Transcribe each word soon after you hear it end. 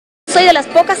soy de las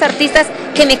pocas artistas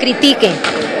que me critiquen.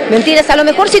 ¿Me entiendes? A lo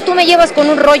mejor si tú me llevas con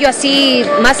un rollo así,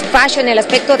 más fashion, en el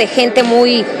aspecto de gente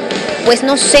muy, pues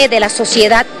no sé, de la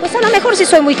sociedad, pues a lo mejor sí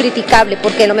soy muy criticable,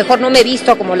 porque a lo mejor no me he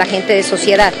visto como la gente de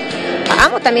sociedad.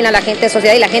 Amo también a la gente de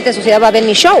sociedad y la gente de sociedad va a ver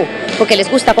mi show, porque les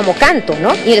gusta como canto,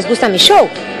 ¿no? Y les gusta mi show.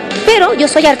 Pero yo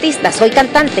soy artista, soy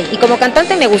cantante, y como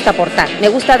cantante me gusta aportar, me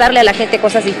gusta darle a la gente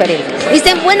cosas diferentes.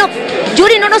 Dicen, bueno,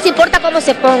 Yuri, no nos importa cómo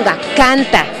se ponga,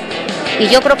 canta. Y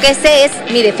yo creo que ese es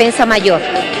mi defensa mayor.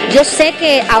 Yo sé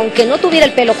que aunque no tuviera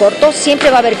el pelo corto,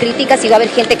 siempre va a haber críticas y va a haber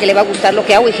gente que le va a gustar lo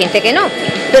que hago y gente que no.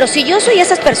 Pero si yo soy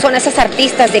esas personas, esas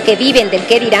artistas de que viven del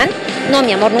qué dirán, no,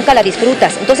 mi amor, nunca la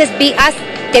disfrutas. Entonces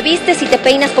te vistes y te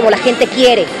peinas como la gente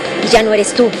quiere y ya no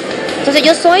eres tú. Entonces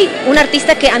yo soy un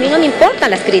artista que a mí no me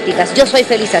importan las críticas, yo soy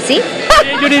feliz así.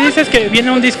 Yuri, dices que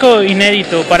viene un disco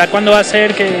inédito, ¿para cuándo va a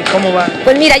ser? ¿Cómo va?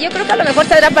 Pues mira, yo creo que a lo mejor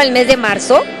saldrá para el mes de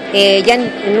marzo, ya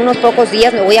en unos pocos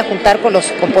días me voy a juntar con los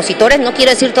compositores, no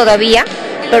quiero decir todavía,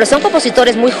 pero son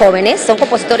compositores muy jóvenes, son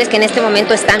compositores que en este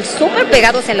momento están súper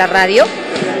pegados en la radio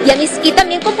y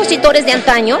también compositores de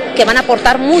antaño que van a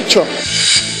aportar mucho.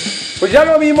 Pues ya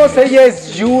lo vimos, ella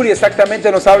es Yuri,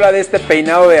 exactamente, nos habla de este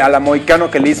peinado de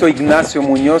alamoicano que le hizo Ignacio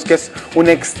Muñoz, que es un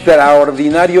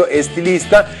extraordinario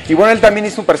estilista. Y bueno, él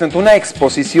también presentó una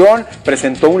exposición,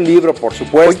 presentó un libro, por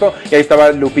supuesto, y ahí estaba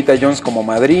Lupita Jones como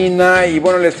madrina, y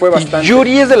bueno, les fue bastante.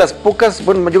 Yuri es de las pocas,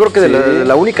 bueno, yo creo que sí, de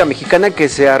la única mexicana que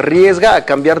se arriesga a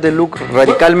cambiar de look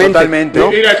radicalmente. Totalmente.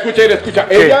 ¿No? Mira, escucha.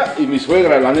 ¿Qué? Ella y mi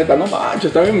suegra, la neta, no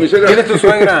manches, también mi suegra. ¿Quién es tu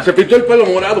suegra? Se pintó el pelo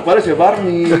morado, parece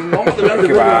Barney. No te vean de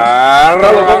 ¡Qué verlo.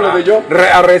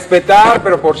 A respetar,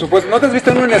 pero por supuesto, ¿no te has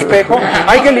visto en un espejo?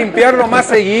 Hay que limpiarlo más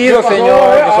seguido, señor.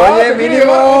 Pues, oye,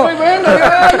 mínimo.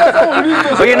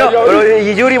 Oye, no, pero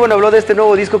y Yuri, bueno, habló de este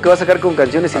nuevo disco que va a sacar con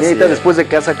canciones inéditas después de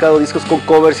que ha sacado discos con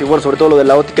covers y bueno, sobre todo lo de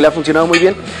la OTI que le ha funcionado muy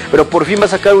bien, pero por fin va a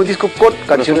sacar un disco con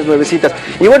canciones nuevecitas.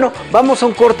 Y bueno, vamos a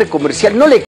un corte comercial. No le